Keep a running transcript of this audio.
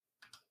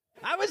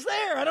I was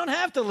there. I don't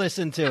have to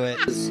listen to it.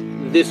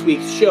 This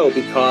week's show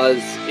because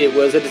it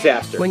was a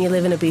disaster. When you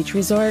live in a beach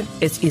resort,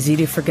 it's easy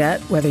to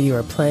forget whether you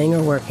are playing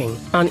or working.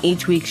 On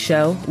each week's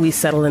show, we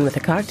settle in with a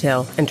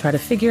cocktail and try to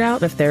figure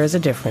out if there is a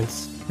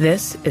difference.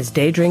 This is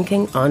Day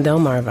Drinking on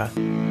Delmarva.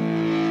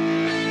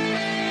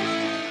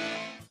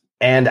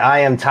 And I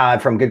am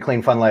Todd from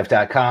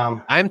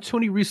GoodCleanFunLife.com. I'm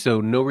Tony Russo,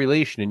 no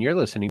relation, and you're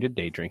listening to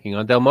Day Drinking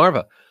on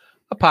Delmarva,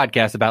 a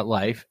podcast about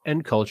life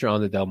and culture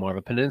on the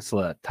Delmarva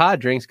Peninsula. Todd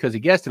drinks because he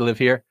gets to live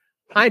here.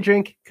 I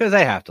drink because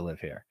I have to live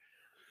here.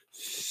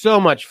 So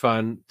much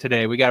fun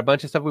today. We got a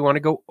bunch of stuff we want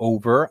to go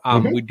over.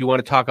 We do want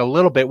to talk a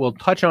little bit. We'll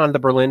touch on the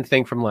Berlin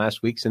thing from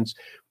last week since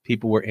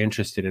people were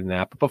interested in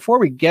that. But before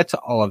we get to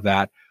all of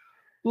that,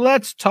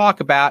 let's talk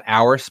about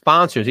our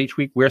sponsors. Each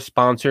week, we're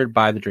sponsored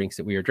by the drinks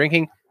that we are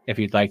drinking. If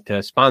you'd like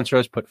to sponsor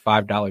us, put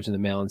 $5 in the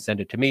mail and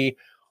send it to me,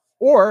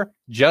 or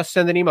just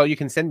send an email. You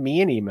can send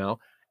me an email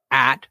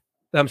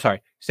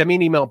send me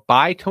an email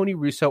by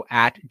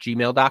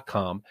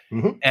tonyrusso@gmail.com,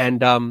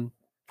 and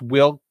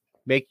we'll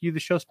make you the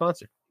show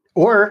sponsor.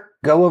 Or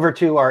go over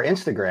to our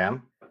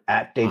Instagram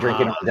at Day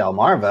Drinking on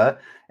Delmarva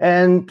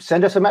and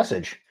send us a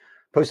message.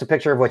 Post a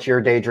picture of what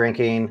you're day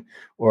drinking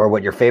or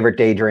what your favorite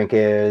day drink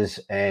is,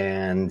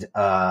 and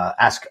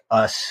ask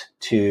us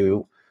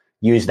to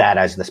use that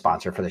as the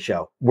sponsor for the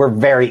show. We're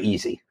very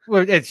easy.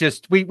 Well, it's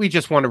just we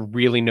just want to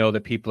really know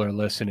that people are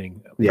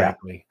listening.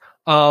 Frankly.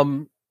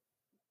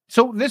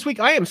 So this week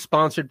I am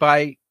sponsored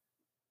by,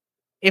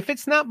 if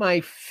it's not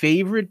my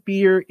favorite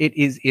beer, it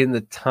is in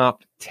the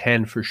top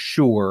 10 for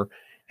sure.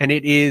 And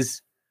it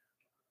is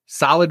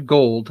Solid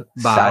Gold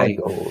by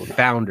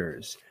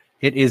Founders.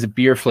 It is a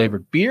beer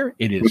flavored beer.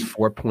 It is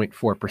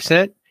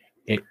 4.4%.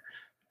 It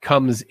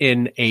comes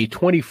in a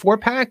 24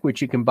 pack,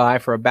 which you can buy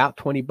for about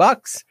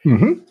 $20.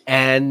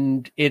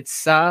 And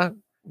it's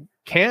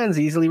cans,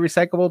 easily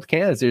recyclable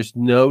cans. There's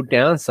no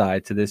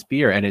downside to this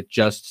beer, and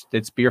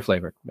it's beer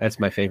flavored. That's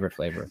my favorite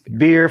flavor of beer.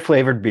 Beer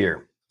flavored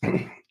beer.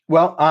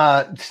 Well,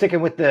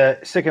 sticking with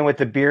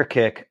the beer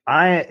kick,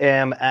 I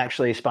am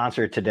actually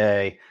sponsored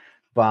today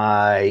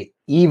by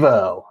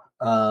Evo,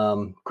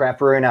 craft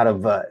brewing out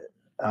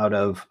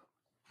of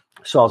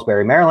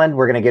Salisbury, Maryland.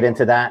 We're going to get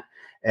into that.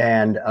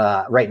 And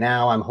right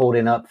now I'm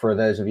holding up, for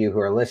those of you who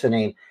are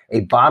listening,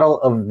 a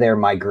bottle of their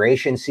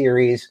Migration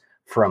series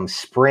from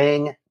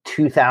spring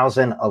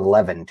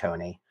 2011,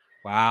 Tony.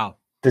 Wow.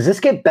 Does this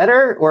get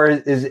better, or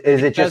is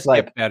it just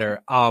like get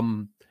better?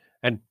 And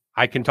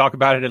I can talk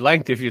about it at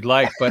length if you'd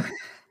like, but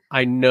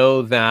I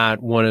know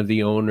that one of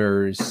the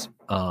owners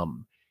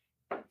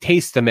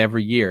tastes them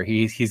every year.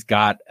 He's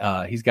got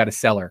a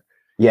cellar.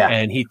 Yeah.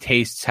 And he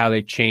tastes how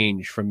they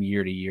change from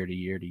year to year to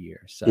year to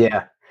year. So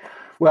yeah.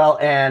 Well,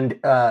 and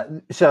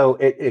so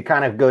it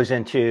kind of goes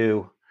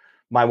into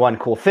my one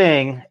cool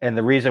thing, and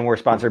the reason we're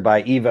sponsored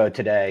by Evo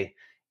today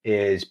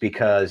is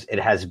because it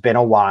has been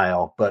a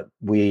while, but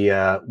we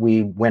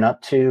went up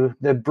to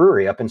the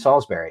brewery up in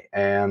Salisbury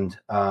and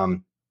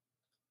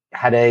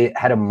had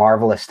a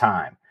marvelous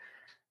time.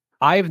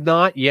 I've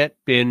not yet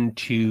been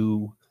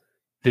to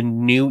the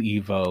new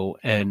Evo,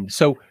 and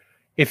so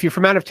if you're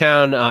from out of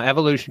town,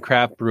 Evolution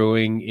Craft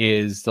Brewing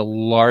is the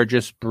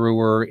largest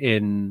brewer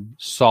in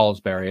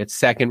Salisbury. It's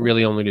second,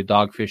 really, only to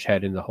Dogfish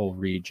Head in the whole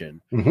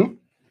region.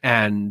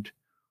 And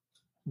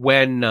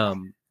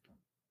when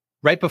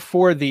right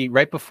before the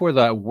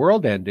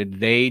world ended,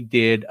 they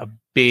did a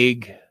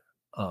big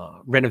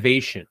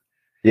renovation.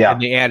 Yeah,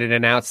 and they added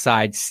an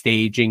outside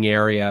staging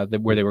area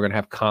where they were going to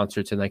have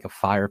concerts and like a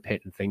fire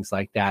pit and things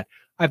like that.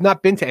 I've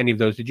not been to any of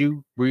those.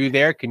 Were you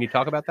there? Can you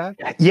talk about that?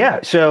 Yeah.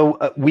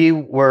 So we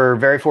were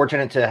very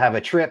fortunate to have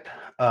a trip,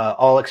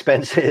 all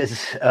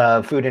expenses,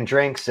 food and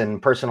drinks,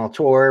 and personal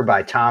tour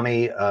by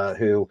Tommy,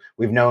 who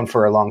we've known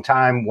for a long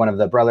time. One of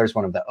the brothers,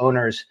 one of the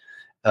owners.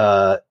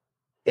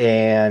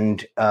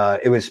 And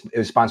it was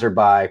sponsored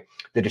by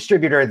the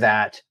distributor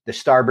that the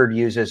Starboard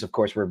uses. Of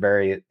course, we're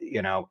very,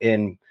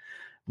 in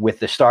with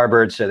the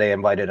Starboard, so they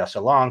invited us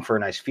along for a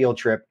nice field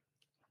trip.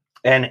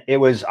 And it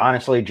was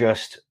honestly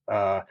just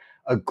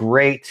a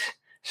great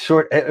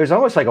it was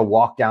almost like a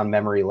walk down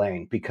memory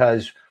lane,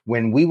 because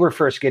when we were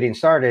first getting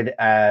started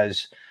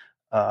as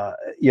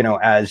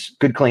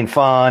Good Clean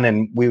Fun,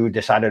 and we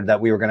decided that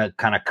we were going to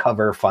kind of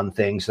cover fun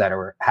things that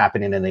are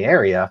happening in the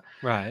area.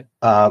 Right.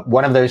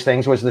 One of those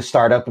things was the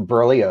startup of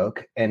Burley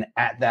Oak. And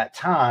at that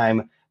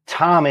time,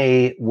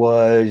 Tommy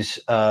was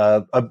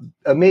a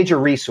major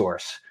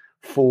resource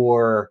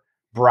for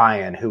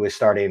Brian, who was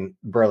starting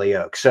Burley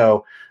Oak.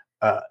 So,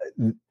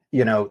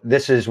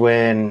 this is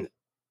when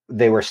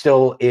they were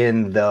still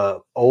in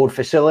the old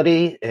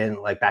facility,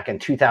 back in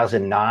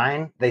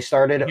 2009, they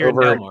started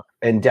over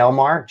in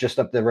Delmar, just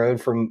up the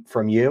road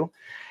from you.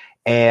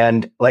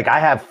 And I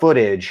have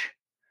footage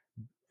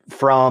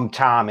from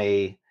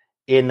Tommy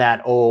in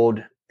that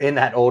old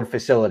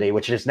facility,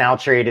 which is now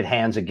traded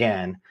hands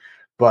again.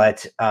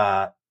 But,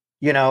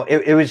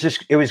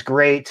 it was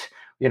great.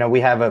 We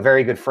have a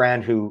very good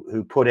friend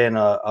who put in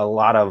a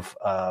lot of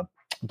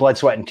blood,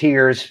 sweat, and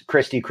tears,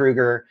 Christy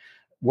Kruger,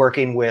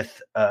 working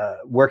with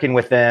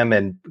them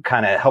and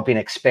kind of helping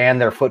expand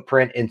their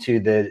footprint into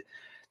the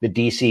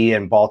DC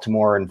and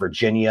Baltimore and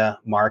Virginia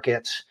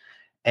markets.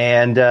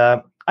 And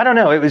I don't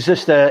know, it was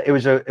just it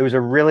was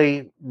a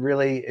really,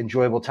 really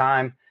enjoyable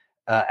time.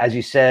 As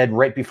you said,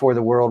 right before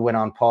the world went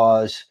on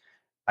pause,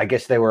 I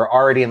guess they were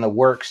already in the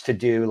works to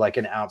do like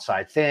an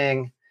outside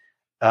thing.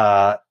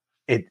 The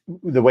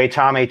way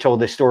Tommy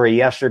told the story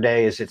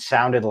yesterday is it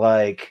sounded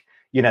like,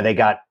 they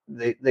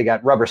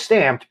got rubber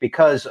stamped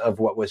because of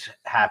what was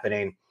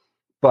happening,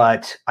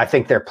 but I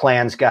think their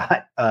plans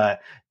got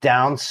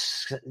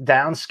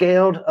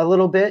downscaled a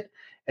little bit.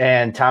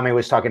 And Tommy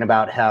was talking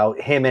about how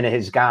him and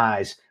his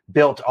guys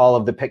built all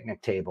of the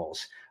picnic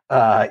tables.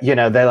 They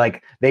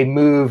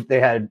moved. They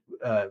had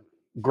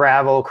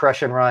gravel,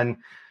 crush and run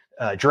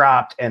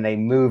dropped, and they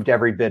moved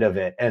every bit of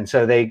it. And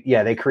so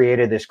they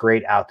created this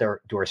great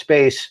outdoor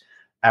space.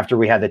 After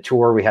we had the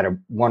tour, we had a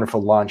wonderful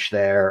lunch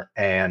there,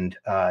 and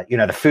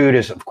the food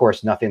is, of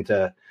course, nothing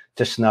to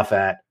snuff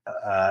at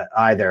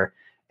either.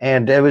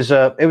 And it was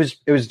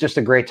just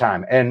a great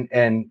time.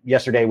 And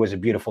yesterday was a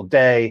beautiful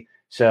day,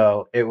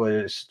 so it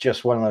was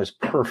just one of those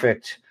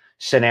perfect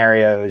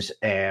scenarios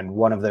and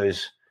one of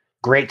those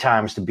great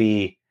times to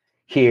be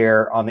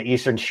here on the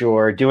Eastern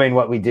Shore doing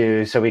what we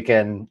do, so we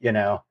can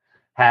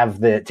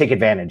take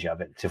advantage of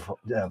it to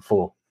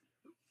full.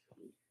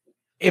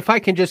 If I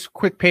can just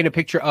quick paint a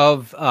picture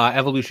of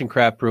Evolution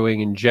Craft Brewing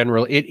in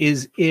general, it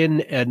is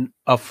in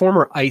a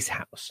former ice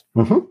house.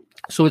 Mm-hmm.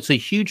 So it's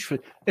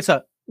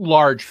a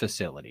large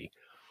facility.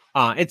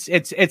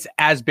 It's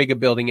as big a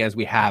building as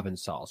we have in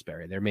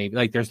Salisbury. There may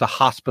be there's the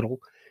hospital,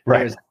 right.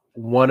 There's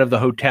one of the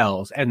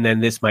hotels, and then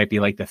this might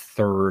be like the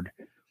third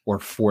or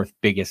fourth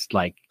biggest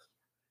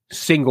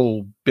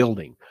single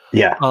building.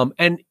 Yeah.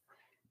 And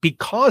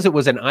because it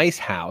was an ice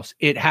house,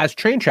 it has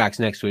train tracks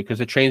next to it because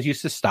the trains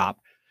used to stop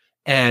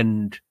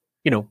and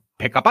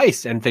pick up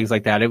ice and things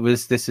like that.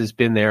 This has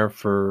been there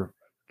for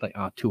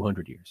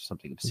 200 years,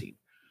 something obscene.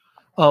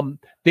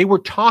 They were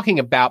talking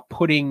about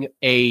putting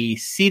a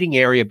seating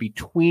area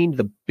between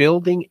the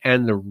building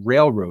and the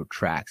railroad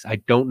tracks. I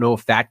don't know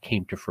if that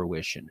came to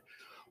fruition,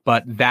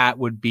 but that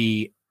would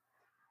be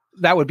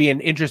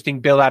an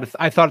interesting build out.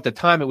 I thought at the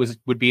time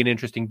would be an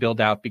interesting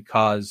build out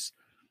because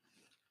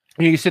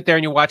you sit there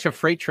and you watch a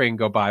freight train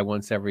go by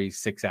once every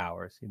 6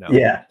 hours.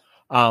 Yeah.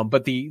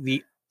 But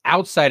the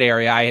outside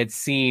area, I'd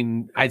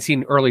seen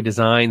early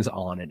designs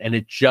on it, and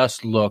it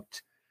just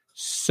looked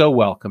so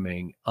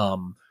welcoming.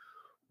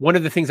 One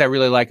of the things I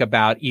really like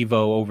about Evo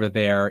over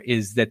there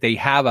is that they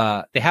have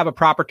a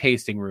proper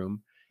tasting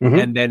room, mm-hmm.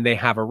 and then they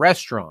have a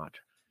restaurant.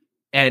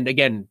 And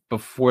again,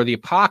 before the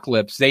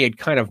apocalypse, they had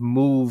kind of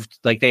moved,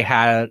 they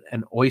had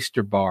an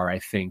oyster bar. I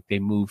think they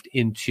moved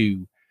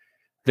into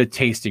the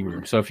tasting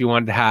room. So if you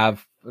wanted to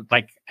have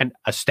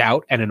a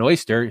stout and an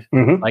oyster,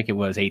 mm-hmm. like it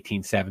was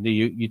 1870,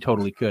 you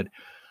totally could.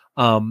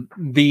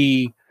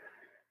 The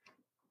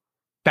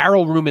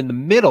barrel room in the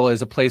middle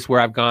is a place where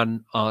I've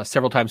gone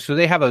several times. So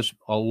they have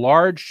a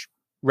large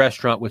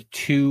restaurant with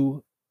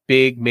two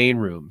big main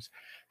rooms,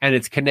 and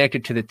it's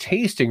connected to the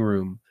tasting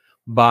room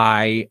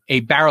by a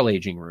barrel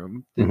aging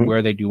room, mm-hmm.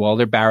 where they do all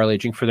their barrel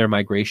aging for their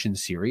Migration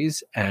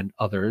series and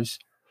others.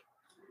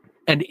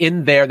 And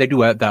in there, they do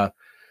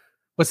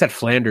what's that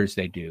Flanders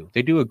they do?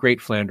 They do a great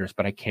Flanders,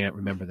 but I can't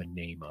remember the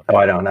name of it. Oh,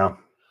 I don't know.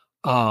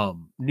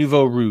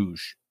 Nouveau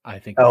Rouge, I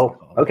think. Oh,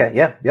 okay.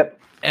 Yeah. Yep.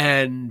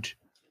 And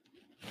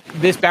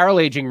this barrel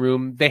aging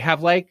room, they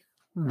have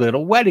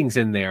little weddings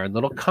in there and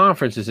little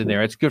conferences in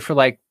there. It's good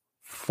for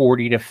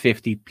 40 to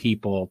 50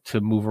 people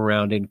to move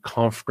around in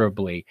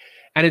comfortably.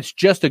 And it's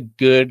just a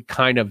good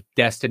kind of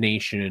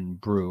destination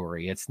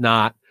brewery. It's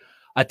not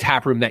a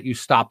tap room that you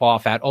stop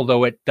off at,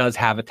 although it does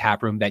have a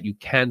tap room that you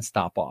can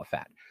stop off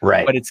at.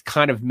 Right. But it's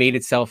kind of made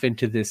itself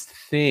into this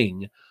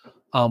thing,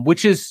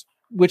 which is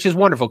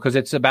wonderful because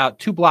it's about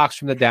 2 blocks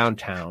from the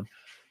downtown.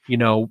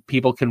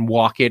 People can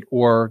walk it,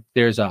 or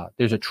there's a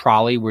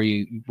trolley where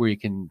you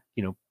can,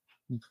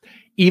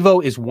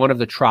 Evo is one of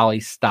the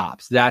trolley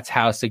stops. That's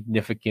how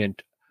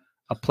significant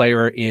a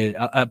player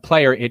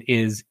it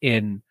is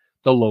in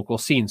the local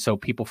scene. So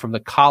people from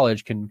the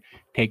college can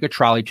take a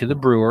trolley to the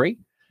brewery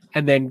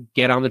and then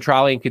get on the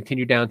trolley and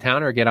continue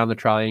downtown, or get on the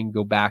trolley and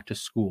go back to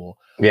school.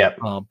 Yeah.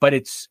 But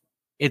it's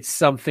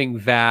something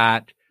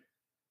that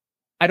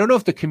I don't know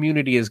if the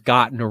community has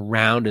gotten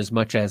around as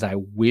much as I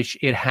wish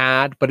it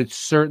had, but it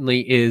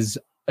certainly is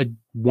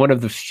one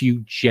of the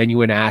few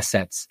genuine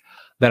assets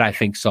that I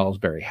think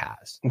Salisbury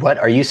has. What,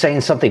 are you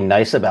saying something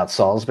nice about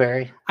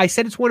Salisbury? I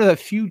said it's one of the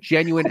few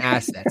genuine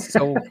assets,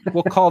 so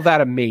we'll call that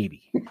a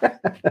maybe.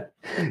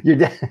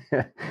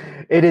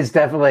 It is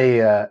definitely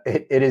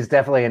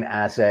an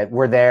asset.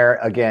 We're there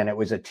again. It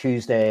was a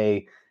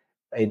Tuesday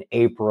in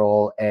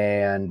April,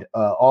 and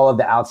all of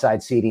the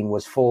outside seating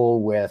was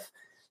full with,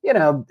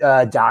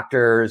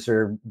 doctors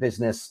or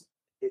business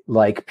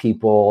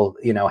people,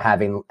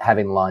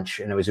 having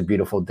lunch, and it was a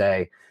beautiful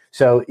day.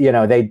 So,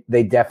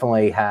 they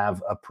definitely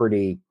have a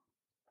pretty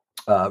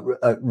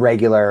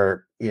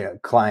regular,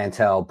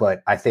 clientele,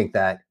 but I think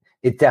that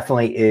it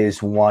definitely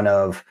is one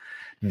of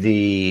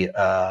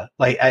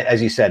like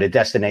as you said, a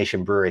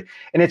destination brewery.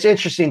 And it's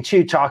interesting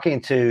too,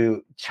 talking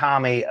to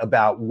Tommy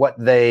about what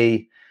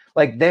they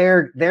like.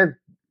 Their their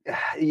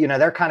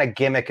kind of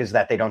gimmick is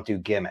that they don't do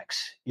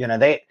gimmicks.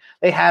 They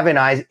have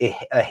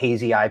a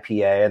hazy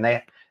IPA,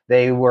 and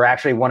they were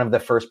actually one of the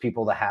first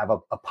people to have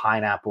a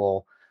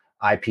pineapple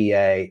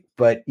IPA.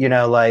 But they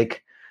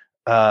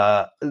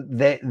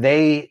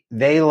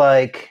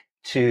like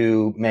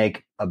to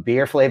make a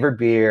beer flavored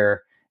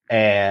beer,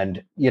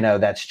 and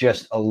that's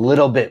just a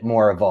little bit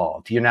more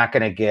evolved. You're not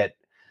going to get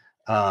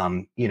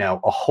a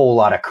whole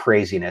lot of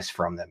craziness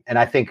from them. And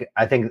I think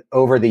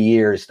over the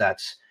years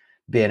that's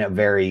been a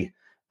very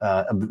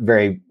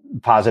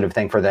positive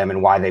thing for them,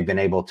 and why they've been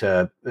able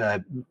to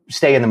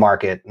stay in the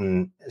market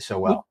and so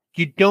well.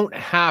 You don't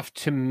have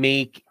to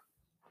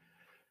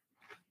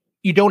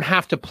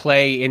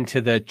play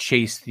into the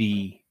chase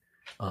the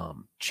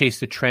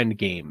trend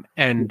game.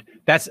 And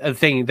that's a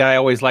thing that I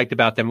always liked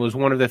about them. It was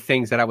one of the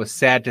things that I was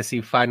sad to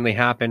see finally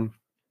happen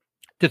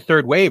to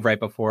Third Wave right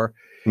before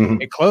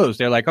it closed.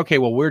 They're like, okay,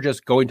 well, we're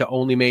just going to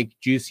only make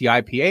juicy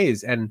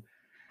IPAs. And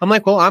I'm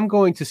like, well, I'm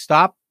going to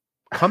stop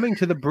coming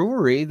to the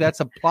brewery that's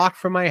a block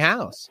from my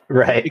house.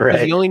 Right.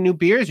 Because the only new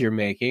beers you're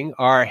making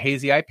are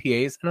hazy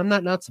IPAs, and I'm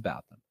not nuts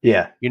about them.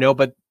 Yeah.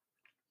 But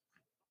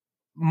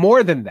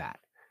more than that,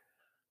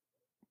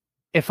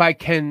 if I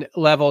can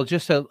level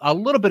just a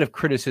little bit of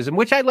criticism,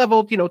 which I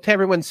leveled, to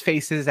everyone's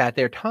faces at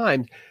their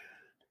times,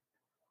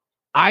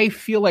 I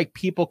feel like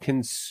people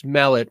can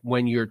smell it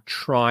when you're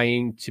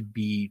trying to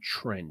be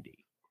trendy.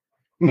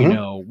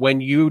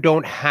 When you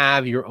don't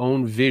have your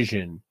own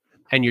vision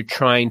and you're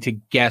trying to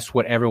guess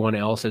what everyone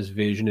else's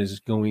vision is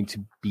going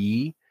to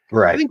be.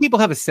 Right. I think people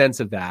have a sense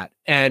of that.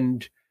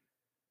 And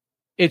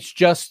it's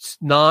just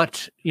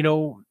not,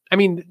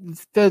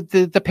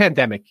 the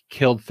pandemic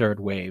killed Third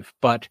Wave,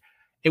 but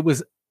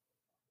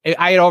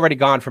I had already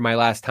gone for my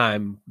last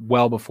time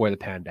well before the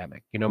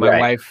pandemic. My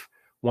wife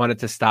wanted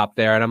to stop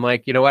there, and I'm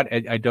like, you know what?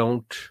 I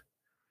don't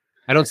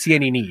see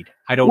any need.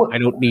 I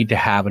don't need to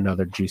have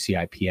another juicy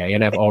IPA,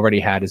 and I've already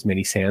had as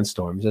many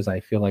sandstorms as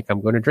I feel like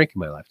I'm going to drink in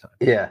my lifetime.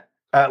 Yeah.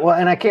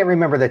 And I can't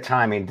remember the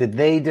timing. Did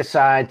they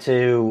decide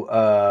to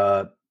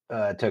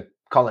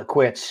call it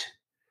quits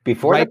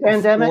before the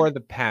pandemic? Before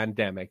the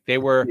pandemic, they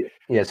were.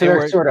 Yeah. So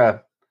they're sort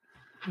of.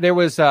 There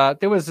was a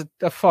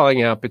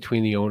falling out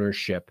between the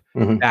ownership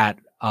that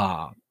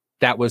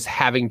was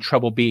having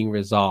trouble being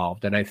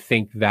resolved, and I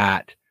think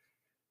that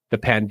the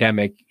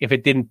pandemic, if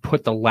it didn't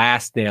put the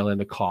last nail in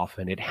the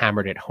coffin, it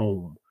hammered it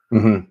home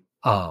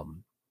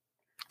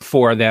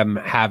for them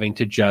having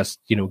to just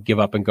give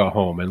up and go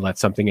home and let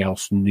something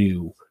else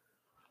new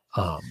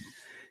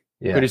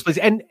produce place.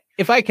 And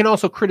if I can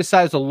also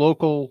criticize the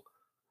local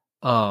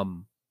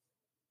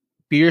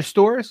beer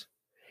stores.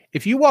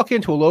 If you walk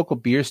into a local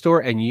beer store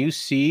and you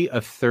see a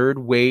Third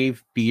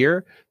Wave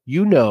beer,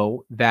 you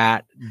know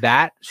that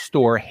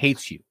store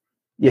hates you.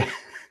 Yeah.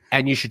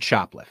 And you should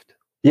shoplift.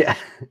 Yeah.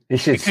 You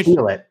should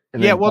steal it.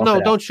 Yeah. Well, no,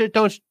 don't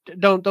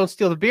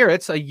steal the beer.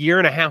 It's a year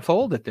and a half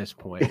old at this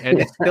point, and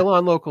it's still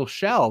on local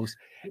shelves.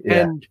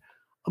 Yeah. And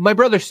my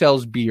brother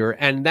sells beer,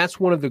 and that's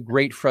one of the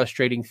great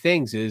frustrating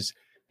things is,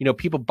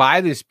 people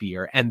buy this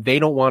beer and they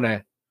don't want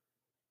to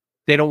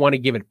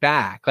give it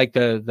back. Like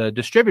the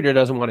distributor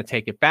doesn't want to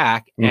take it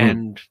back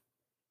and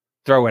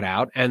throw it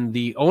out, and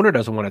the owner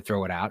doesn't want to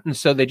throw it out. And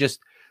so they just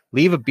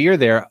leave a beer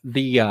there.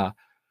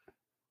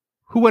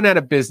 Who went out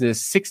of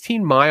business?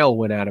 16 Mile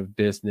went out of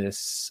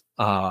business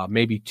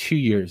maybe 2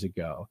 years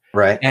ago.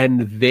 Right.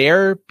 And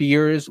their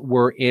beers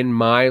were in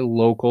my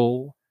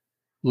local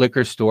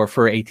liquor store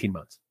for 18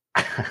 months.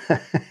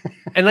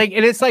 and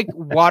it's like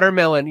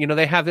watermelon,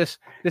 they have this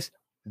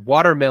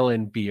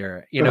watermelon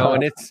beer,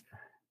 and it's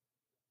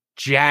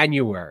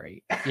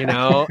January,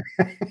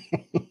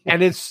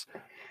 and it's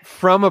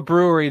from a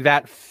brewery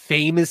that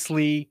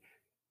famously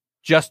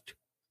just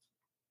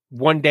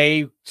one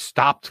day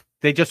stopped.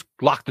 They just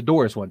locked the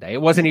doors one day.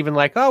 It wasn't even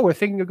like, oh, we're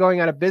thinking of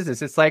going out of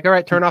business. It's like, all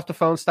right, turn off the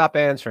phone, stop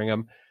answering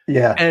them.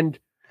 Yeah. And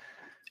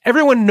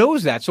everyone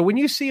knows that. So when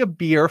you see a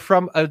beer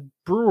from a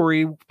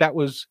brewery that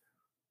was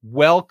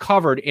well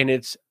covered in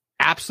its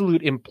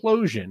absolute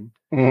implosion,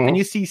 and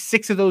you see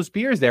 6 of those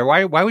beers there,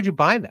 why would you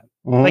buy them?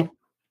 Like,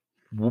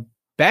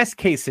 best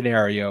case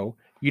scenario,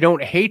 you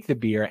don't hate the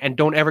beer and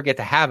don't ever get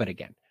to have it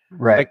again.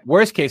 Right. Like,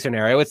 worst case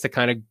scenario, it's the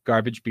kind of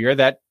garbage beer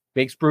that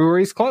makes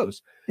breweries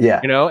close. Yeah.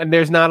 And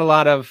there's not a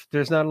lot of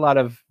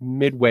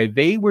midway.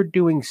 They were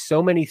doing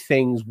so many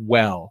things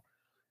well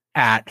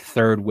at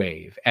Third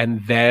Wave,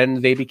 and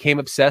then they became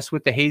obsessed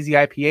with the hazy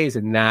IPAs,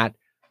 and that,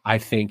 I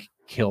think,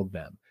 killed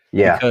them.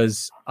 Yeah.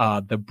 Because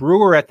the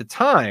brewer at the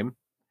time,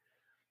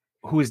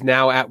 who is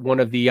now at one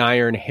of the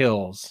Iron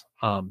Hills,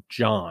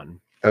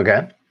 John.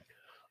 Okay.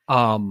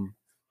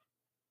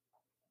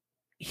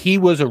 He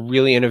was a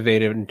really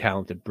innovative and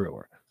talented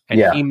brewer,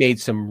 and he made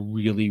some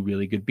really,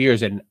 really good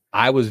beers. And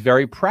I was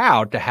very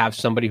proud to have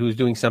somebody who's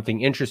doing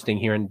something interesting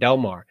here in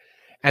Delmar.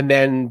 And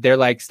then they're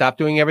like, stop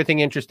doing everything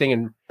interesting.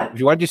 And if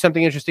you want to do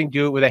something interesting,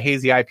 do it with a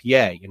hazy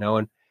IPA,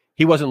 And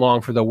he wasn't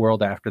long for the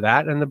world after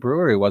that, and the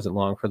brewery wasn't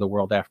long for the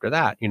world after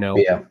that.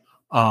 Yeah.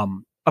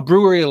 A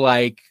brewery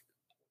like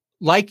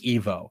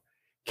Evo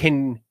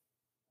can,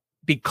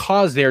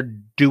 because they're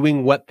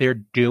doing what they're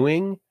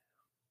doing,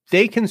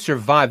 they can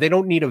survive. They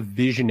don't need a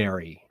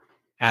visionary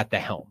at the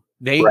helm.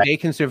 They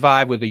can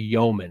survive with a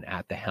yeoman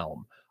at the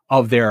helm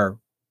of their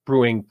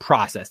brewing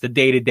process, the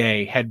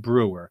day-to-day head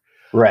brewer.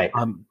 Right.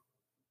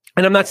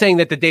 And I'm not saying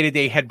that the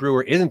day-to-day head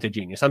brewer isn't a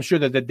genius. I'm sure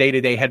that the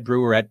day-to-day head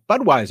brewer at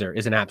Budweiser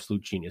is an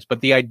absolute genius.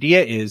 But the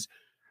idea is,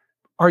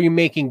 are you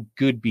making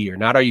good beer?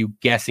 Not are you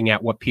guessing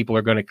at what people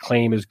are going to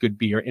claim as good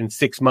beer in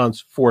 6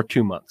 months for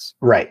 2 months?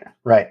 Right.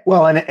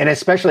 Well, and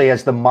especially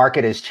as the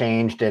market has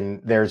changed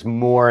and there's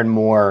more and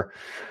more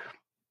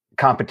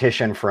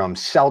competition from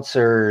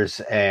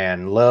seltzers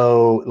and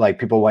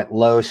people went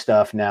low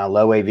stuff now,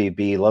 low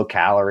ABV, low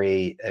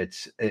calorie.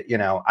 It's,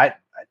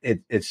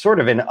 it's sort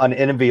of an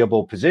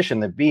unenviable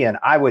position to be in,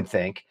 I would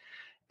think.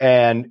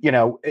 And,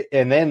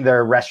 and then there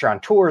are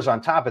restaurateurs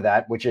on top of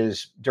that, which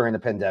is during the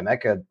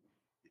pandemic,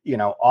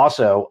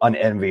 also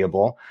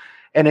unenviable.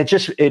 And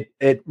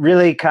it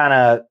really kind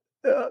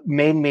of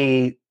made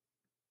me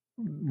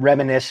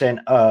reminiscent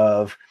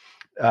of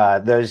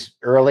those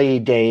early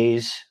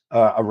days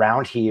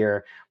around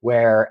here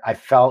where I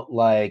felt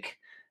like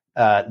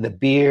the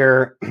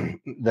beer,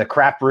 the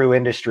craft brew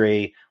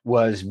industry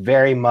was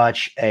very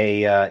much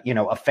a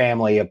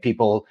family of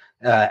people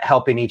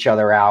helping each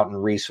other out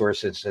and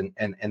resources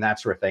and that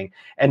sort of thing.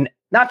 And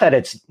not that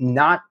it's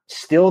not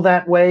still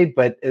that way,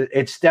 but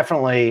it's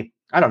definitely,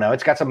 I don't know,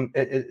 it's got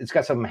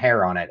some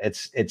hair on it.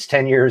 It's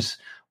 10 years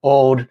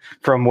old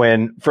from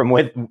when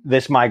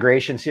this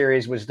migration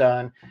series was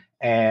done.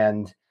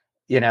 And,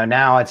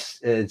 now it's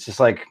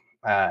just like,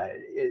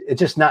 it's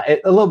just not,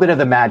 a little bit of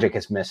the magic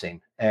is missing.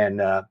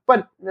 And,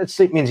 but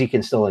it means you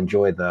can still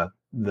enjoy the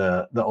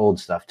old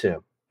stuff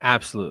too.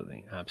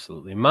 Absolutely.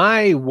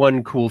 My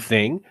one cool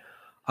thing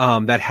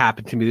that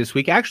happened to me this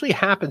week actually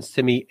happens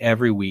to me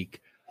every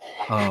week,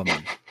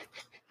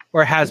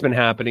 or has been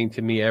happening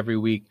to me every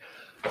week.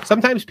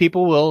 Sometimes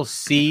people will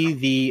see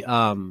the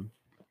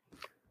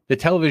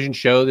television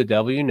show The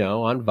Devil You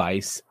Know on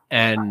Vice,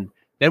 and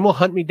then will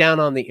hunt me down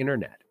on the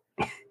internet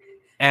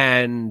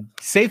and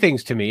say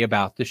things to me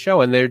about the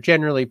show, and they're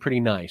generally pretty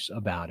nice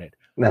about it.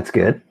 That's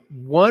good.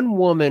 One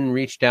woman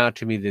reached out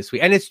to me this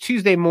week, and it's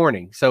Tuesday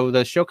morning, so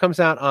the show comes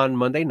out on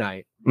Monday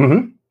night,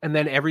 and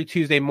then every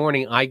Tuesday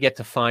morning I get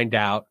to find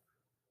out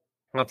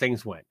how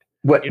things went.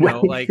 What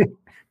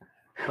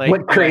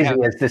crazy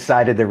has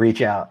decided to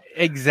reach out?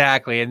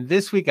 Exactly. And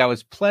this week I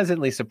was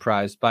pleasantly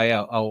surprised by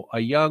a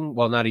young,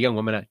 well, not a young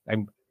woman.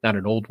 I'm not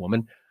an old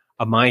woman,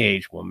 a my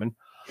age woman.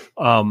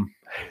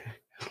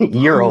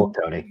 You're old,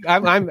 Tony.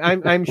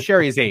 I'm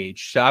Sherry's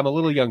age, so I'm a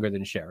little younger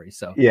than Sherry.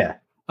 So yeah.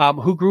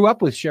 Who grew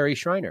up with Sherry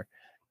Shriner,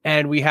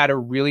 and we had a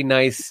really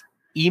nice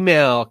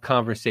email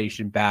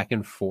conversation back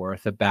and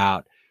forth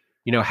about,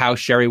 how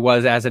Sherry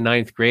was as a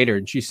ninth grader,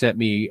 and she sent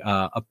me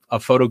a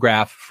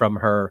photograph from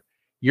her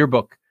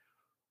yearbook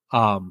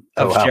of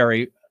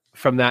Sherry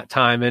from that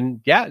time. And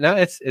yeah, no,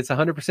 it's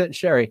 100%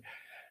 Sherry,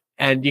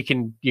 and you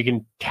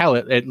can tell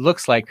it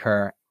looks like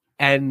her.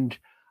 And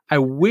I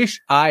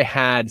wish I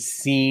had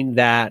seen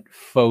that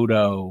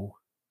photo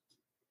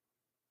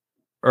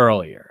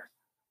earlier,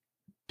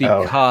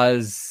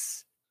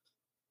 because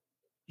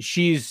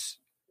she's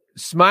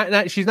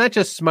not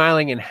just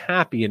smiling and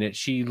happy in it.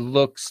 She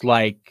looks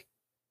like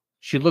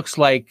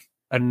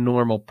a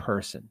normal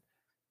person.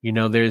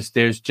 There's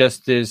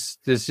just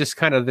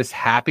kind of this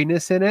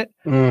happiness in it.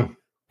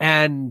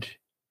 And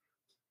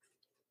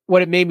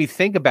what it made me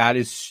think about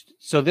is,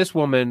 so this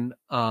woman,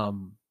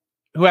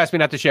 who asked me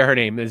not to share her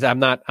name, is I'm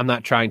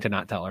not trying to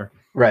not tell her.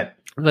 Right.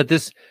 But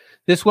this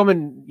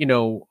woman,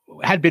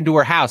 had been to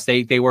her house.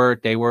 They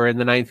were in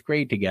the ninth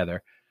grade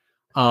together.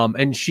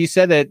 And she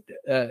said that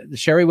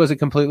Sherry was a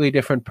completely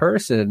different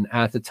person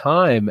at the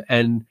time.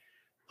 And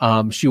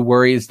she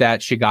worries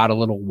that she got a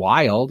little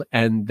wild,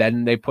 and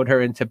then they put her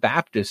into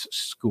Baptist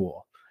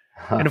school.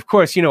 And of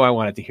course, I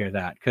wanted to hear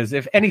that, because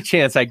if any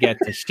chance I get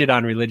to shit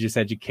on religious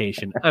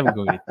education, I'm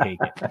going to take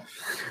it.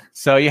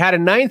 So you had a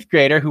ninth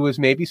grader who was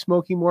maybe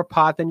smoking more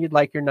pot than you'd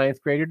like your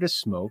ninth grader to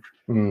smoke.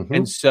 Mm-hmm.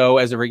 And so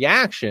as a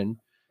reaction,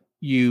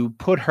 you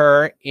put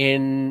her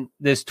in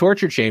this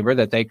torture chamber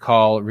that they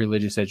call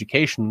religious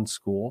education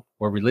school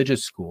or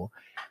religious school.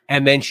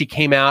 And then she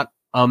came out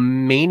a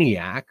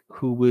maniac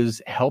who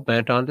was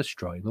hell-bent on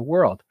destroying the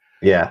world.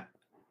 Yeah.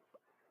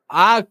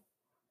 I'm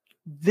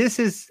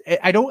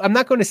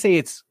not going to say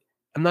it's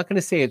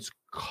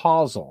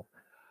causal,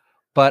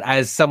 but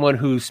as someone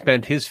who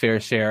spent his fair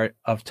share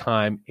of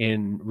time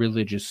in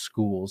religious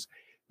schools,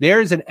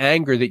 there's an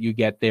anger that you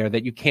get there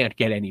that you can't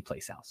get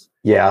anyplace else.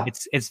 Yeah.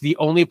 It's the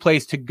only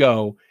place to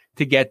go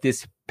to get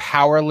this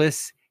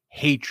powerless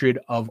hatred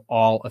of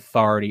all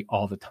authority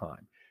all the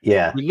time.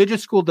 Yeah.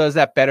 Religious school does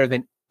that better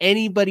than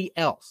anybody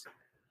else.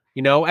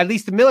 At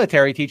least the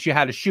military teach you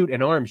how to shoot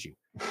and arms you.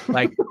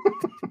 Like,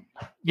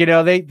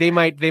 they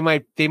might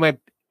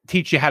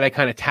teach you how to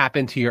kind of tap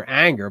into your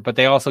anger, but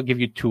they also give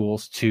you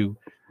tools to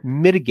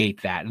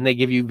mitigate that, and they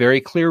give you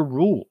very clear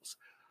rules.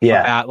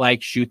 About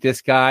like, shoot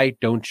this guy,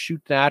 don't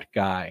shoot that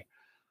guy.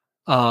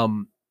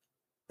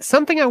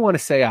 Something I want to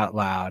say out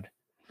loud.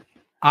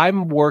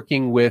 I'm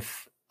working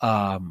with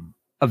a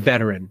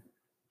veteran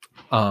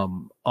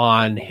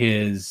on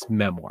his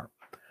memoir.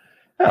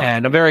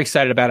 And I'm very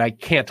excited about it. I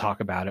can't talk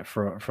about it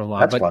for a long.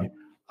 That's but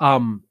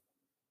fun.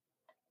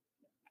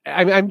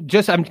 I'm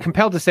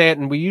compelled to say it,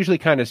 and we usually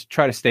kind of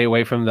try to stay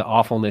away from the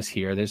awfulness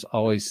here. There's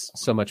always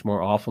so much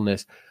more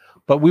awfulness.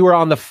 But we were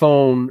on the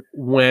phone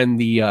when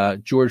the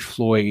George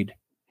Floyd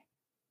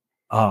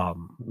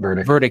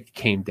verdict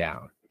came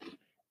down.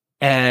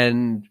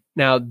 And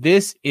now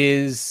this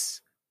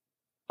is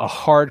a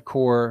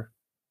hardcore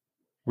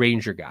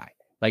Ranger guy.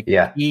 Like,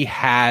 he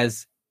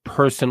has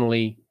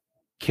personally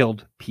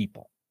killed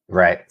people.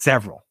 Right.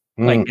 Several.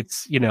 Like,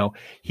 it's,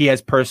 he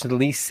has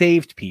personally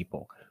saved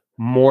people,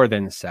 more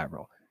than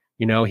several.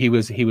 He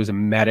was a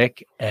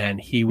medic,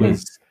 and he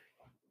was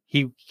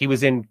he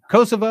was in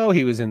Kosovo.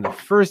 He was in the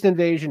first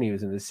invasion. He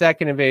was in the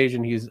second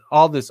invasion. He's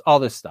all this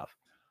stuff.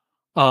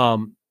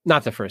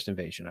 Not the first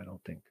invasion, I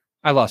don't think.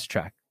 I lost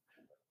track.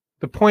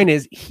 The point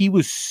is, he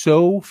was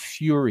so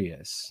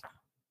furious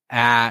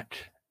at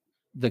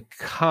the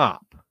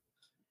cop,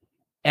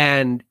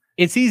 and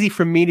it's easy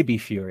for me to be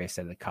furious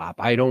at the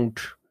cop. I don't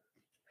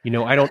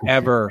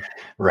ever.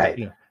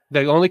 Right.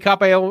 The only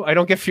cop I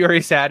don't get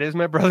furious at is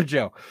my brother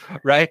Joe,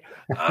 right?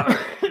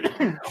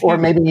 Or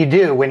maybe you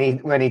do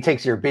when he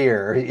takes your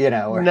beer,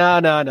 Or...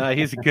 No.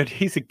 He's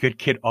a good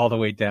kid all the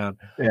way down.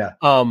 Yeah.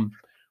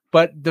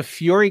 But the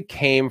fury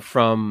came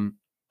from,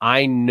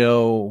 I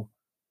know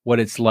what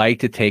it's like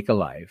to take a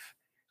life,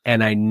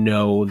 and I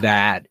know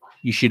that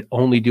you should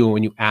only do it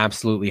when you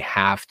absolutely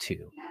have to.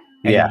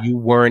 And you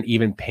weren't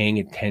even paying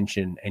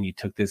attention, and you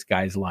took this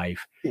guy's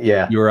life.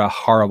 Yeah. You're a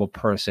horrible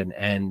person.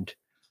 And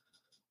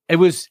it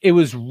was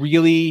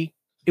really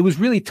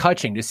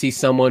touching to see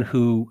someone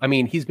who, I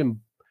mean, he's been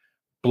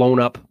blown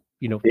up,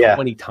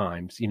 20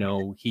 times. He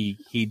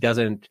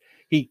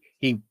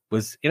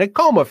was in a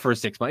coma for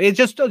 6 months. It's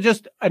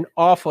just an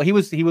awful. He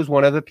was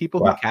one of the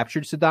people who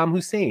captured Saddam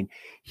Hussein.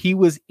 He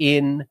was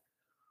in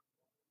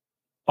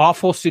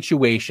awful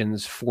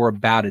situations for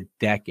about a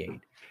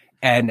decade,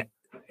 and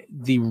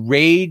the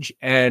rage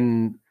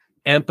and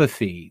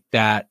empathy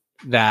that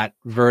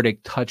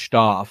verdict touched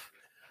off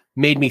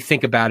made me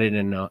think about it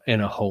in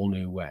a whole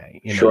new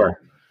way.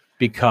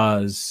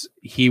 Because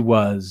he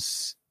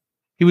was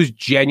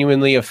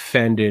genuinely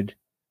offended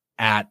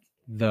at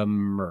the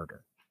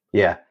murder.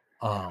 Yeah.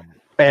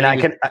 And I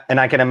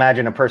can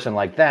imagine a person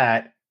like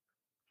that,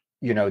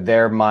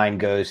 their mind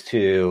goes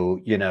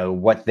to,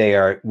 what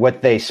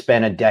they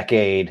spent a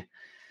decade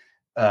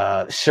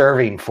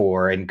serving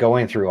for and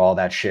going through all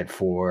that shit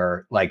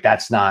for. Like,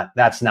 that's not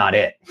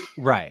it.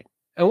 Right.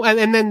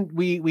 And then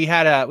we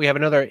have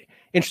another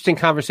interesting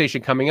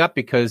conversation coming up,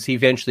 because he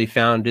eventually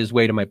found his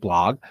way to my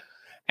blog,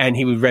 and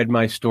he read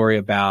my story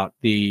about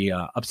the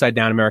upside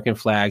down American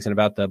flags and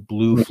about the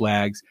blue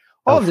flags.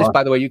 All of this,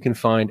 by the way, you can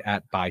find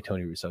at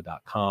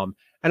buytonyrusso.com.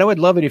 And I would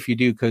love it if you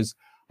do, because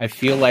I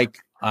feel like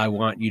I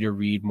want you to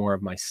read more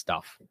of my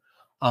stuff.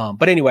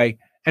 But anyway,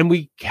 and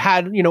we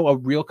had, a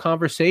real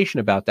conversation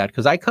about that,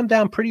 because I come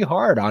down pretty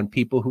hard on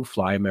people who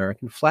fly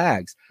American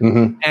flags.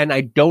 Mm-hmm. And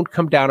I don't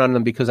come down on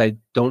them because I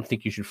don't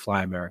think you should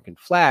fly American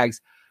flags.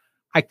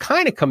 I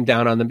kind of come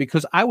down on them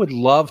because I would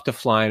love to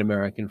fly an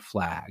American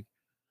flag,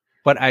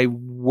 but I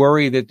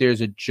worry that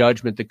there's a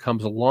judgment that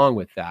comes along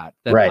with that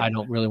I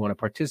don't really want to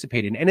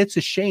participate in. And it's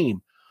a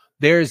shame.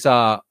 There's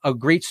a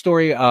great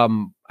story. I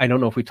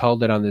don't know if we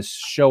told it on this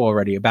show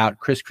already, about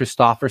Chris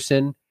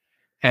Christopherson.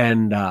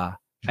 And I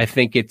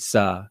think it's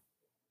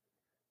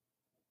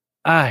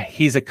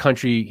he's a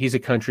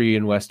country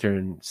and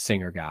Western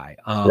singer guy.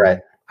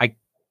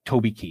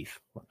 Toby Keith,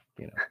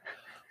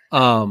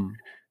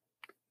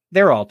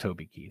 they're all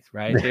Toby Keith,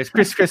 right? There's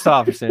Chris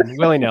Christopherson,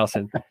 Willie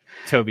Nelson,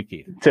 Toby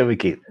Keith.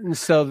 And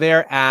so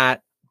they're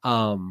at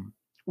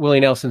Willie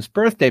Nelson's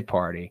birthday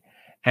party,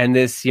 and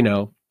this,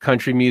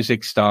 country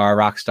music star,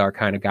 rock star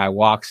kind of guy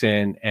walks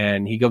in,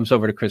 and he comes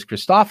over to Chris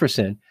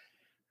Christopherson,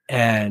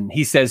 and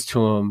he says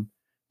to him,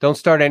 "Don't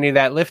start any of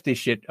that lifty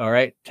shit, all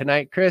right,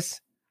 tonight, Chris."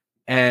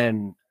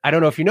 And I don't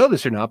know if you know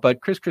this or not,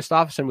 but Chris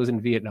Christopherson was in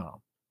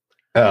Vietnam.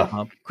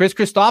 Chris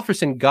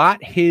Christopherson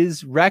got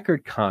his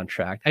record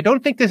contract. I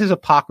don't think this is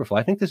apocryphal.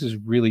 I think this is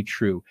really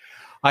true.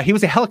 He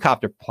was a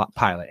helicopter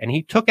pilot, and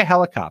he took a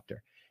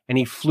helicopter and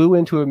he flew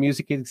into a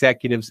music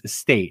executive's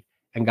estate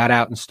and got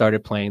out and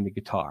started playing the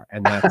guitar.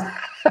 And that's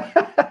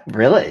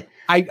really,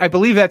 I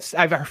believe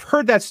I've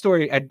heard that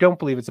story. I don't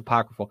believe it's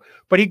apocryphal,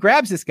 but he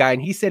grabs this guy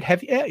and he said,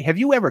 have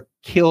you ever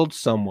killed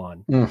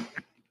someone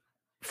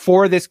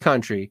for this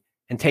country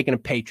and taken a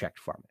paycheck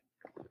from it?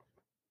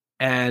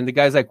 And the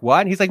guy's like,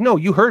 "What?" And he's like, "No,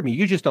 you heard me.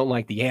 You just don't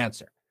like the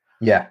answer."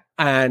 Yeah.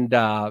 And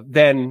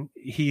then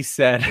he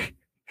said,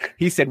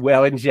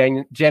 "Well," and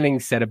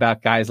Jennings said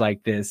about guys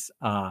like this,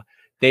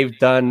 they've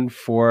done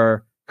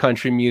for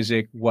country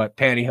music what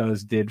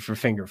Pantyhose did for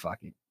finger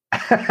fucking.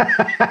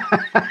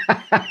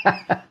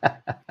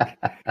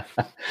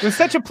 It was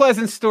such a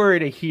pleasant story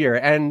to hear,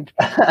 and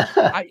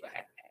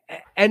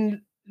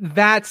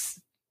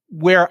that's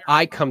where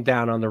I come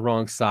down on the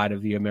wrong side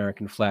of the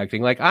American flag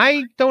thing. Like,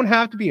 I don't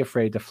have to be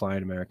afraid to fly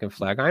an American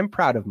flag. I'm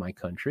proud of my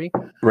country,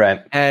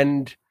 right?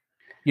 And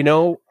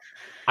I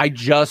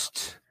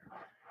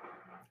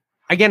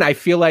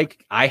feel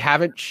like I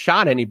haven't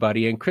shot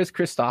anybody, and Chris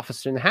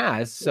Christopherson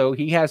has, so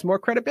he has more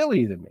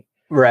credibility than me.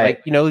 Right.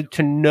 Like,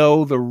 to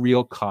know the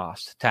real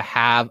cost, to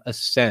have a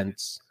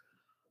sense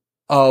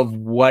of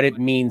what it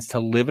means to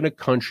live in a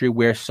country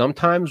where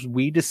sometimes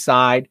we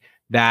decide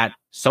that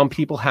some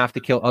people have to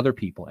kill other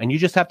people, and you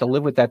just have to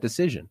live with that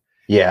decision.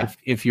 Yeah.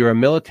 If you're a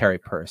military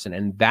person,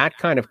 and that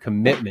kind of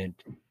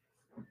commitment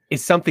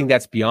is something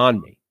that's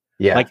beyond me.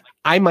 Yeah. Like,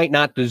 I might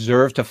not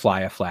deserve to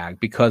fly a flag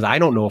because I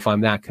don't know if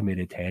I'm that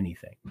committed to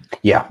anything.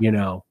 Yeah. I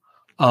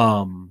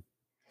don't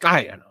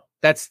know.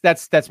 That's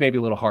maybe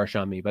a little harsh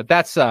on me, but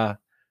that's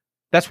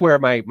where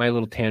my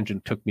little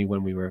tangent took me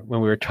when we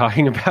were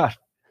talking about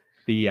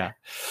the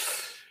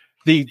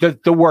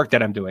work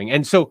that I'm doing.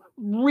 And so,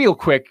 real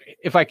quick,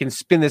 if I can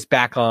spin this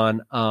back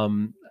on,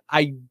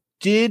 I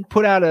did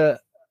put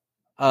out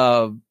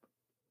a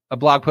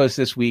blog post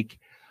this week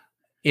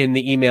in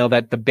the email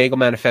that the Bagel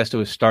Manifesto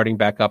is starting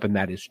back up, and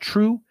that is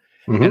true.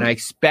 Mm-hmm. And I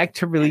expect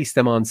to release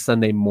them on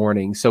Sunday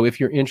morning. So if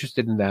you're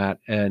interested in that,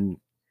 and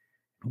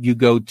you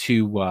go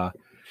to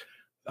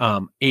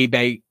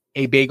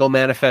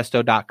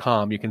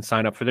abagelmanifesto.com, you can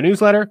sign up for the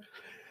newsletter.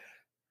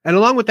 And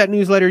along with that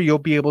newsletter, you'll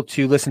be able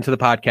to listen to the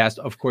podcast.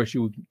 Of course,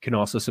 you can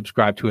also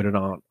subscribe to it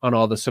on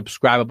all the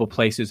subscribable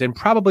places in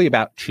probably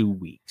about 2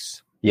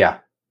 weeks. Yeah.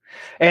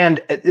 And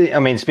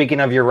I mean, speaking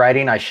of your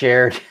writing, I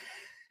shared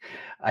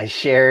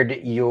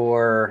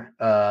your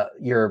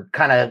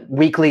kind of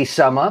weekly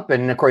sum up,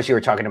 and of course you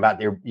were talking about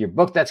your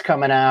book that's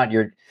coming out.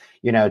 You're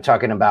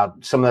talking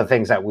about some of the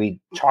things that we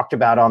talked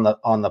about on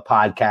the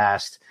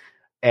podcast,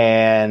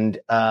 and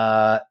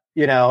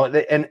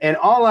and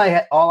all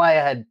I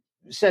had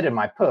said in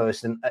my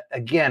post, and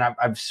again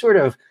I've sort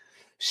of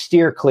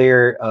steer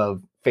clear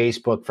of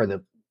Facebook for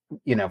the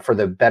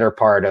better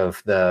part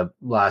of the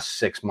last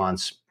 6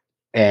 months,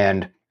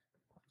 and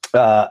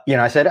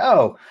I said,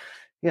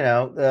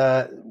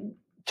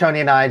 Tony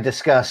and I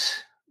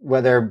discuss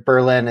whether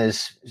Berlin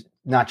is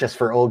not just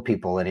for old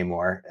people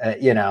anymore,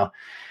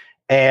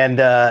 and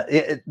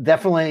it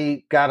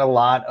definitely got a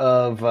lot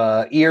of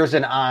ears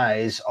and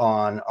eyes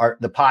on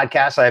the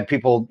podcast. I had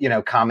people,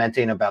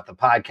 commenting about the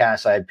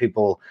podcast. I had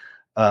people,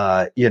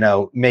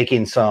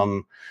 making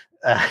some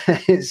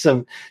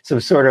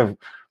sort of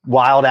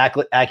wild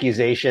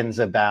accusations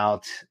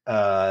about,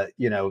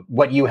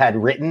 what you had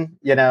written,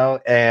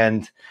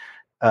 and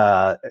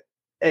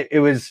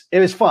it was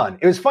fun.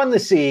 It was fun to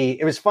see.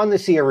 It was fun to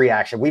see a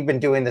reaction. We've been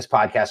doing this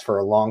podcast for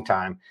a long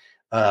time,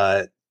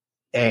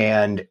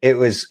 and it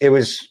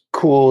was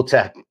cool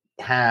to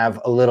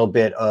have a little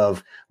bit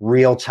of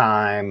real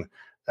time,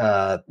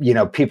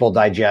 people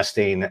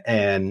digesting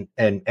and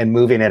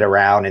moving it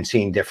around and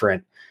seeing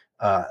different,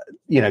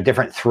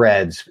 different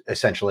threads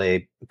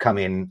essentially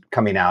coming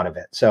out of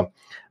it. So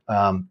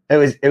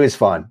it was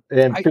fun,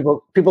 and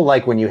people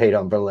like when you hate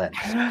on Berlin.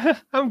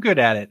 I'm good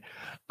at it.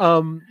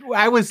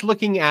 I was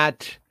looking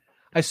at,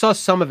 I saw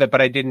some of it,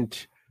 but I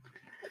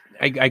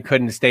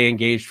couldn't stay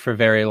engaged for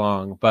very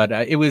long, but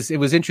it was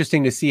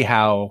interesting to see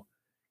how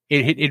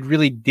it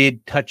really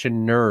did touch a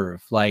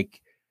nerve. Like,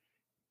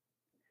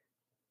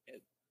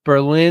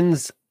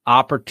 Berlin's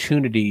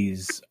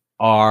opportunities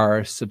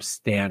are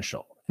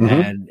substantial,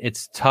 and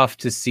it's tough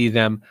to see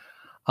them.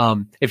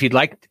 If you'd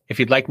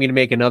like me to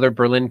make another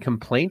Berlin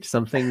complaint,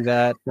 something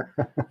that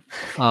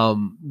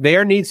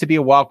there needs to be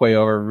a walkway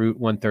over Route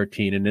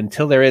 113, and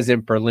until there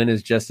isn't, Berlin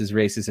is just as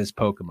racist as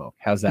Pocomoke.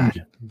 How's that?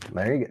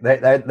 There you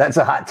go. That's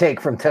a hot take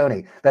from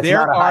Tony.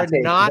 There are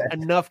not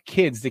enough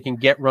kids that can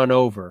get run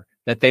over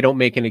that they don't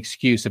make an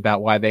excuse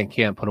about why they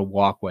can't put a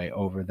walkway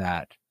over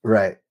that.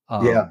 Right.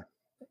 Yeah.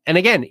 And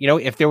again,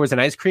 if there was an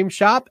ice cream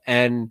shop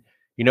and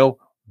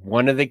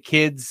one of the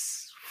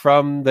kids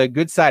from the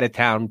good side of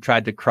town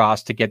tried to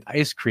cross to get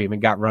ice cream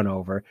and got run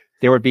over,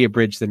 there would be a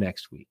bridge the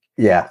next week.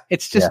 Yeah.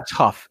 It's just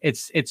tough.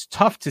 It's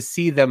tough to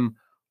see them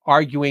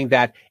arguing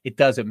that it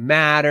doesn't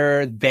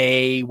matter,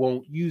 they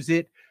won't use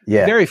it.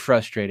 Yeah. Very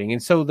frustrating.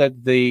 And so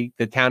that the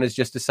town has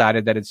just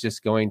decided that it's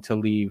just going to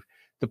leave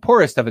the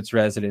poorest of its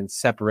residents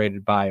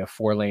separated by a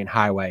 4-lane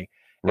highway.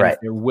 And right. If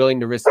they're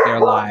willing to risk their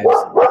lives,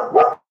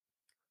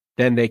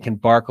 then they can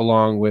bark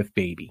along with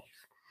Baby.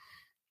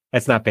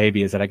 That's not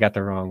Baby, is it? I got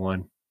the wrong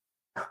one.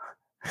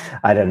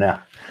 I don't know.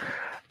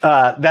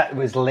 That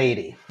was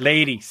Lady.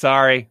 Lady.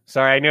 Sorry.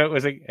 I knew it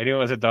was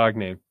a dog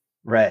name.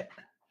 Right.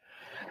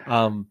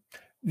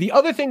 The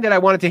other thing that I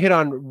wanted to hit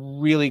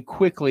on really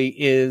quickly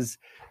is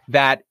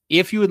that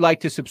if you would like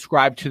to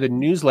subscribe to the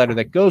newsletter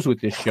that goes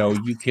with this show,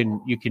 you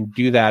can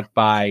do that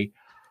by,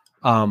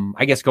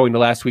 I guess, going to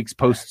last week's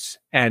posts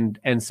and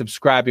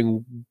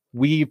subscribing.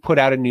 We put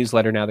out a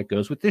newsletter now that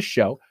goes with this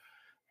show.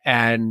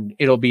 And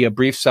it'll be a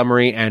brief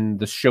summary, and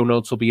the show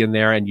notes will be in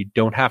there, and you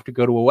don't have to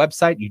go to a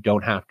website. You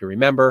don't have to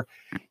remember.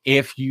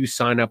 If you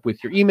sign up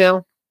with your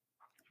email,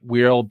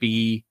 we'll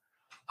be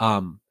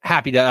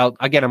happy to,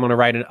 again, I'm going to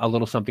write a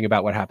little something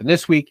about what happened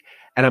this week,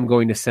 and I'm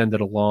going to send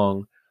it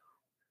along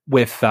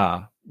with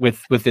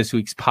this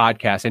week's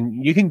podcast.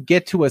 And you can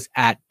get to us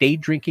at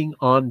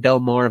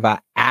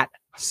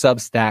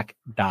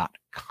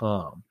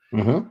daydrinkingondelmarva@substack.com.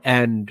 Mm-hmm.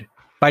 And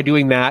by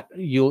doing that,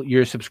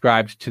 you're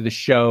subscribed to the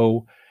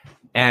show,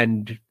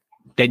 and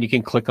then you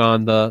can click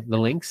on the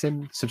links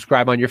and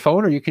subscribe on your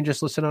phone, or you can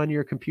just listen on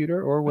your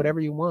computer or whatever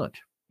you want.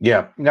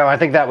 Yeah, no, I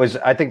think that was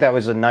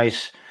a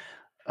nice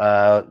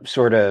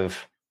sort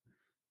of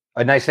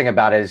a nice thing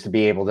about it is to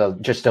be able to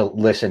just to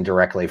listen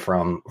directly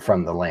from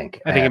the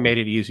link. I think it made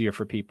it easier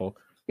for people.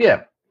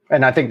 Yeah,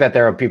 and I think that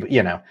there are people,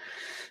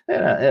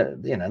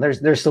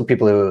 there's still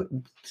people who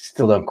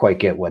still don't quite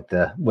get what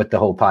the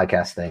whole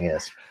podcast thing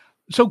is.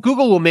 So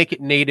Google will make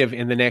it native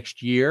in the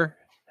next year.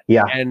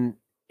 Yeah, and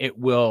it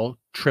will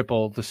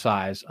triple the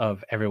size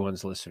of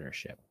everyone's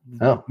listenership.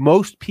 Oh.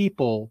 Most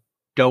people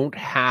don't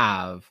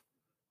have.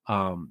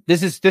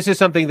 This is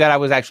something that I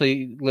was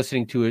actually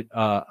listening to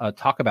a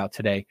talk about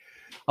today.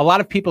 A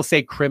lot of people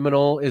say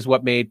criminal is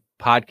what made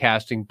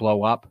podcasting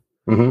blow up,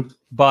 mm-hmm.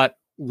 but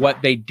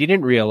what they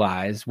don't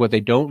realize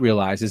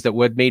is that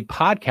what made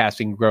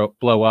podcasting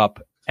blow up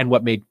and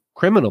what made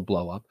criminal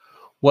blow up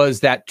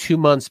was that 2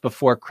 months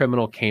before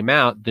criminal came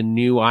out, the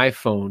new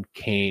iPhone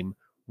came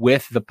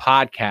with the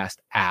podcast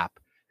app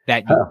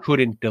that you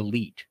couldn't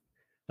delete.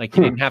 Like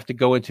you didn't have to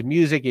go into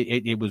music.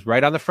 It was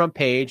right on the front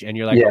page, and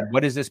you're like,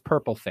 what is this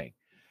purple thing?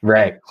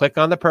 Right. Click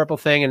on the purple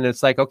thing, and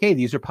it's like, okay,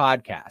 these are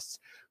podcasts.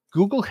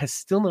 Google has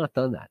still not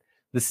done that.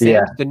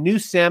 The new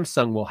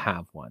Samsung will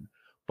have one.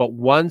 But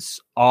once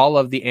all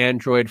of the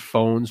Android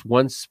phones,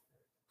 once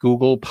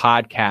Google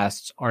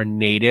Podcasts are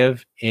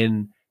native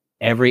in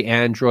every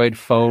Android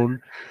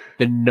phone,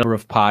 the number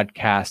of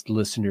podcast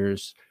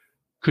listeners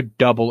could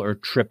double or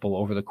triple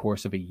over the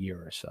course of a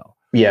year or so.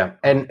 Yeah,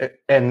 and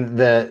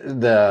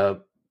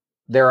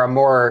there are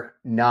more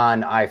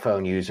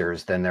non-iPhone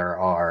users than there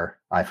are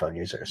iPhone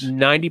users.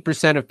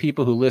 90% of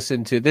people who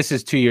listen to this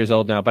is 2 years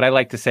old now, but I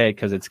like to say it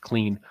because it's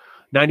clean.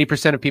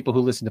 90% of people who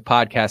listen to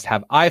podcasts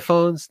have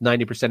iPhones.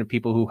 90% of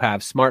people who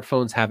have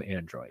smartphones have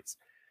Androids.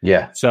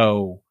 Yeah.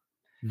 So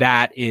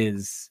that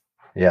is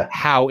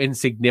how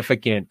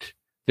insignificant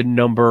the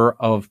number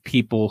of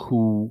people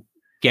who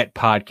get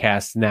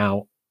podcasts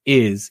now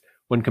is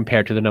when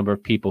compared to the number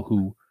of people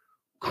who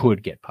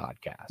could get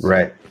podcasts.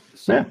 Right.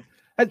 So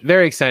that's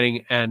very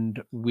exciting,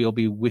 and we'll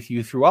be with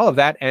you through all of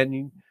that,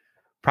 and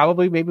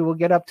probably maybe we'll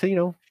get up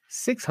to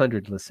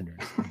 600 listeners.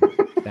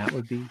 That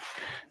would be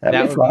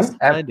fun.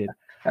 Splendid.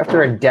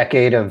 After a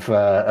decade of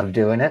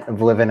doing it,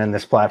 of living in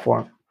this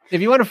platform.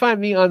 If you want to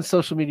find me on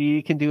social media,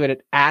 you can do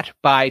it at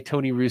by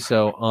Tony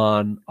Russo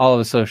on all of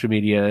the social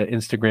media,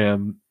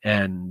 Instagram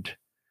and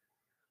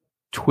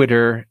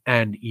Twitter,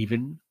 and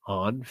even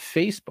on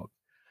Facebook.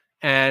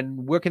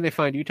 And where can they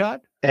find you,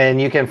 Todd?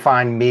 And you can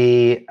find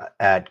me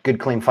at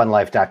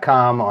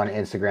goodcleanfunlife.com on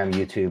Instagram,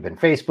 YouTube, and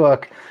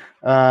Facebook.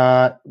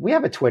 We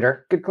have a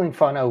Twitter,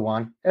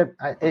 goodcleanfun01.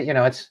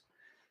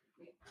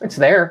 It's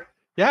there.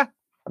 Yeah.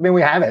 I mean,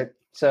 we have it.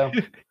 So,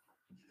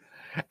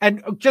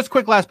 and just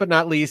quick, last but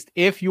not least,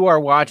 if you are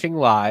watching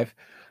live,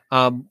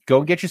 go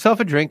and get yourself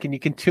a drink, and you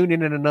can tune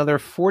in another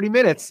 40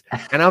 minutes,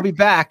 and I'll be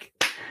back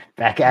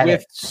at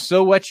with it.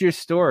 So What's Your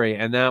Story?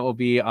 And that will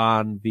be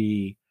on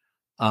the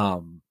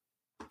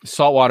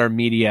Saltwater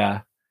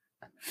Media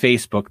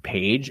Facebook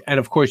page. And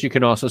of course, you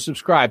can also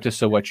subscribe to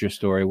So What's Your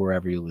Story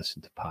wherever you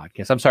listen to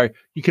podcasts. I'm sorry,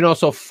 you can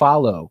also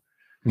follow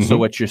So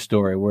What's Your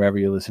Story wherever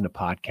you listen to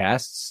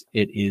podcasts.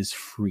 It is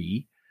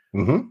free.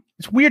 Mm-hmm.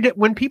 It's weird that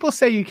when people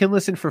say you can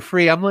listen for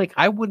free, I'm like,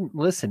 I wouldn't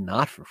listen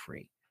not for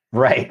free.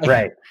 Right.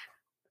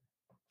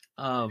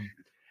 And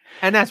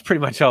that's pretty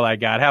much all I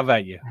got. How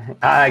about you?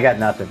 I got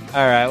nothing.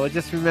 All right. Well,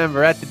 just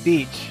remember, at the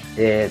beach,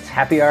 it's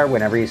happy hour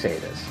whenever you say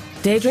this.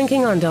 Day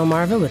Drinking on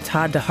Delmarva with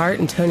Todd DeHart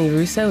and Tony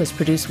Russo is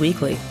produced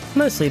weekly,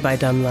 mostly by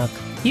dumb luck.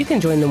 You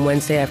can join them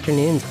Wednesday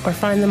afternoons or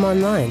find them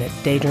online at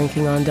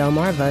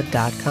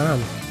daydrinkingondelmarva.com.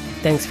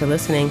 Thanks for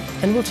listening,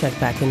 and we'll check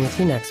back in with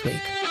you next week.